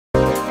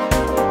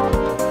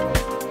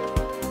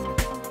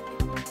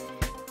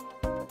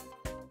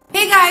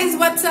guys,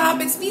 what's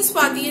up? It's me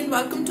Smoothie and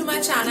welcome to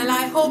my channel.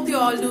 I hope you're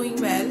all doing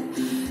well.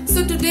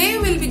 So today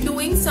we'll be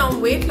doing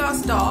some weight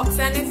loss talks,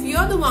 and if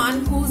you're the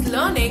one who's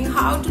learning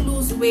how to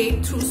lose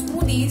weight through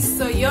smoothies,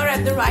 so you're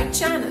at the right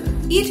channel.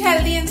 Eat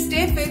healthy and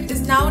stay fit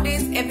is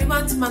nowadays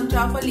everyone's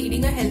mantra for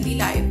leading a healthy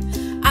life.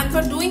 And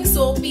for doing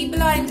so,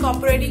 people are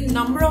incorporating a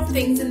number of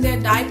things in their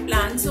diet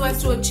plan so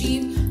as to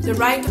achieve the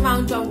right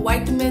amount of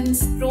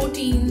vitamins,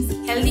 proteins,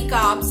 healthy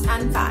carbs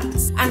and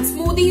fats. And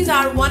smoothies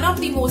are one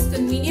of the most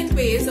convenient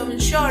ways of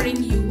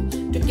ensuring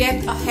you to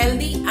get a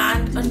healthy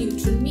and a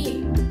neutral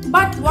meal.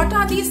 But what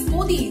are these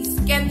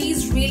smoothies? Can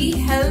these really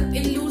help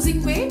in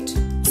losing weight?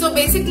 So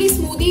basically,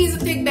 smoothie is a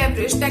thick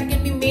beverage that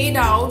can be made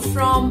out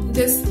from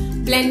this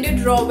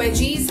blended raw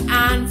veggies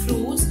and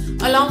fruits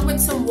along with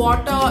some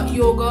water,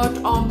 yogurt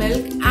or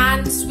milk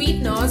and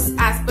sweeteners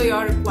as per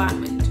your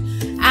requirement.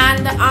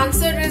 And the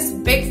answer is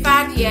big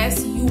fat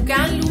yes, you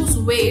can lose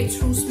weight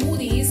through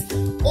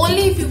smoothies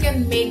only if you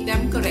can make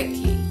them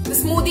correctly. The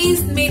smoothie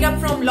is made up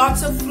from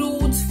lots of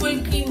fruits,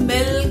 full cream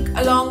milk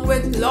along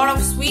with a lot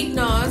of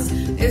sweeteners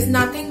is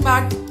nothing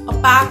but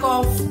a pack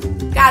of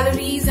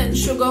calories and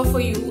sugar for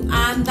you,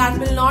 and that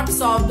will not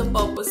solve the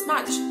purpose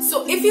much.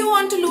 So if you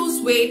want to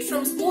lose weight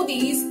from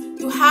smoothies,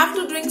 you have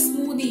to drink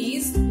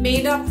smoothies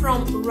made up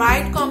from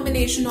right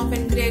combination of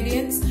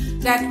ingredients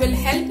that will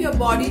help your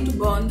body to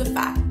burn the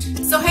fat.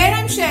 So here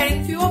I'm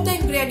sharing few of the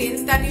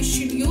ingredients that you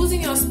should use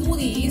in your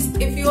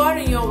smoothies if you are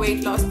in your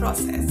weight loss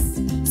process.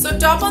 So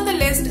top on the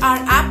list are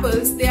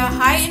apples. They are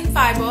high in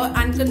fiber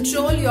and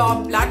control your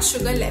blood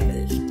sugar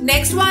level.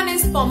 Next one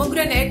is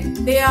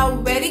pomegranate. They are a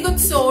very good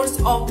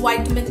source of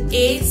vitamin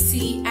A,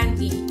 C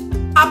and E.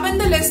 Up in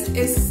the list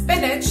is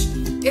spinach.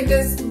 It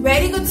is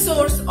very good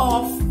source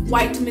of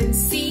vitamin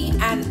C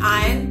and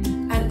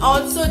iron, and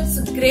also it's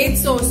a great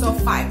source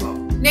of fiber.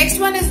 Next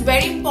one is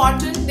very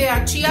important. They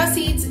are chia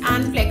seeds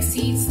and flax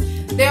seeds.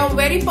 They are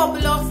very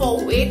popular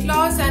for weight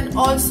loss and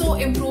also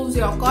improves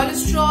your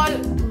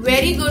cholesterol.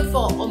 Very good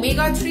for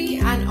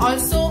omega-3 and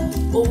also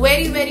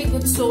a very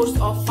good source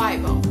of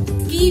fiber.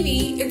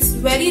 Kiwi, it's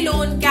very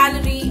low in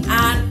calorie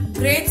and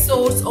great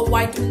source of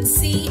vitamin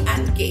C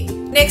and K.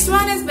 Next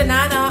one is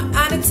banana,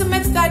 and it's a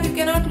myth that you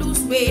cannot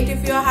lose weight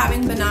if you are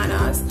having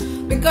bananas,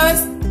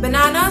 because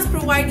bananas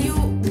provide you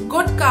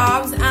good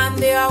carbs and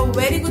they are a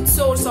very good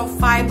source of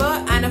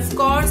fiber, and of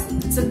course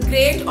it's a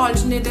great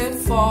alternative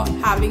for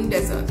having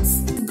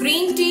desserts.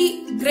 Green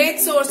tea, great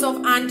source of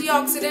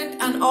antioxidant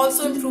and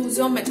also improves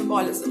your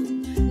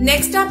metabolism.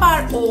 Next up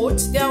are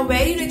oats. They are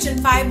very rich in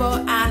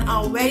fiber and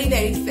are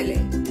very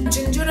filling.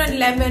 Ginger and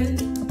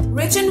lemon,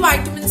 rich in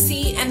vitamin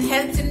C and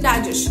helps in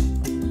digestion.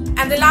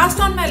 And the last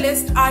on my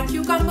list are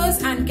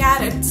cucumbers and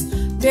carrots.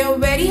 They are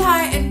very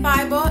high in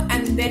fiber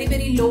and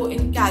very low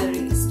in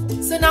calories.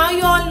 So now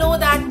you all know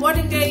that what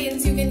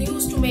ingredients you can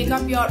use to make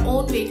up your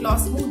own weight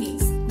loss smoothies.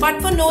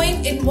 But for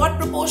knowing in what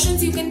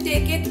proportions you can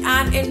take it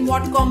and in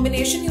what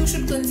combination you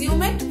should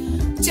consume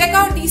it, check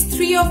out these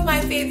 3 of my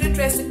favorite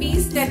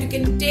recipes that you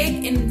can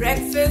take in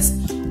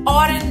breakfast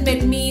or in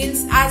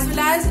mid-meals as well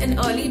as in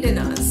early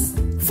dinners.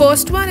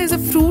 First one is a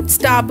fruit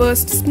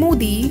starburst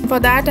smoothie. For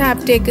that I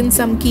have taken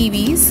some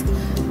kiwis,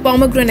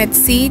 pomegranate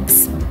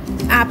seeds,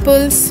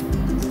 apples,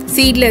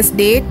 seedless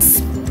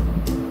dates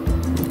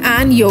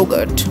and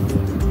yogurt.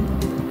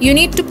 You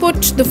need to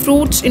put the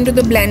fruits into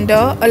the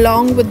blender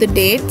along with the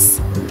dates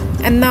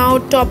and now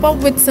top up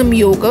with some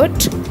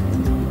yogurt,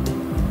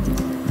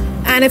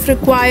 and if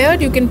required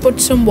you can put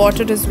some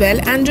water as well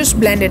and just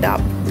blend it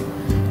up.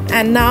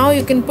 And now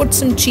you can put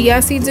some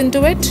chia seeds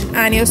into it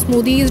and your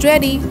smoothie is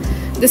ready.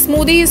 The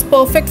smoothie is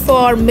perfect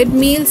for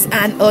mid-meals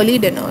and early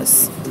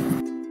dinners.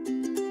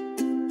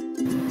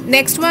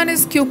 Next one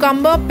is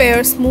cucumber pear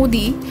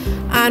smoothie,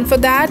 and for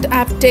that I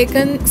have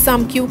taken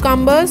some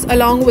cucumbers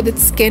along with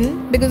its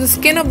skin, because the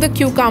skin of the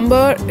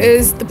cucumber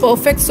is the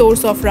perfect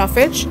source of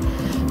roughage,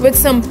 with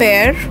some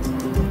pear,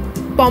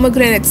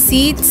 pomegranate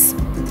seeds,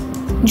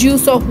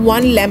 juice of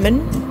 1 lemon,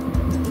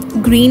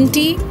 green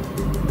tea,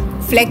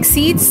 flax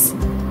seeds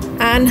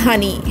and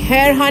honey.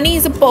 Here honey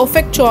is a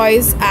perfect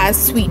choice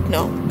as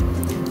sweetener.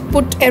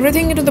 Put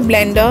everything into the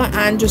blender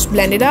and just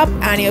blend it up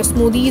and your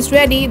smoothie is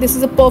ready. This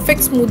is a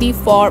perfect smoothie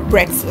for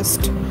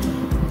breakfast.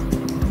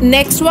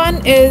 Next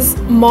one is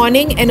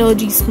morning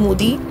energy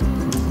smoothie,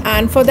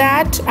 and for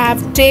that I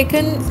have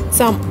taken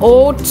some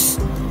oats,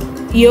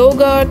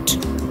 yogurt,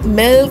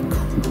 milk,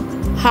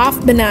 half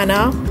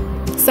banana,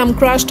 some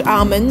crushed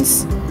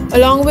almonds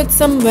along with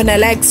some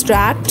vanilla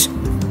extract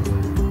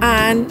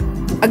and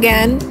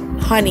again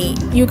honey.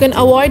 You can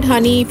avoid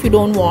honey if you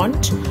don't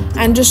want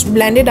and just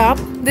blend it up.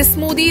 This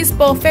smoothie is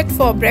perfect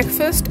for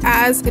breakfast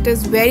as it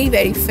is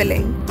very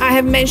filling. I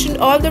have mentioned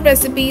all the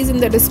recipes in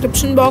the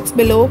description box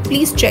below.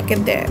 Please check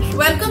it there.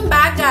 Welcome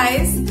back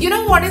guys. You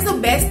know what is the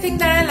best thing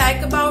that I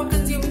like about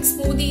consuming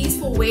smoothies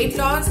for weight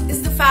loss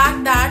is the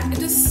fact that it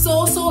is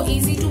so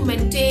easy to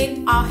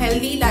maintain a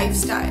healthy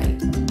lifestyle.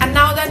 And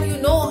now that you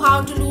know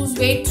how to lose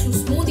weight through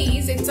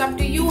smoothies, it's up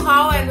to you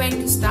how and when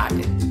to start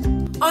it.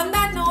 On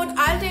that note,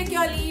 I'll take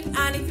your leave,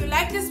 and if you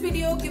like this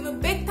video, give a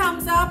big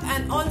thumbs up,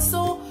 and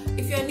also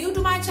if you're new to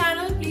my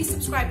channel,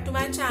 subscribe to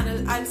my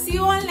channel. I'll see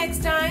you all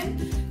next time.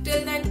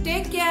 Till then,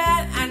 take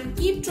care and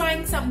keep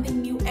trying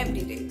something new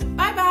every day.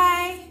 Bye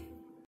bye.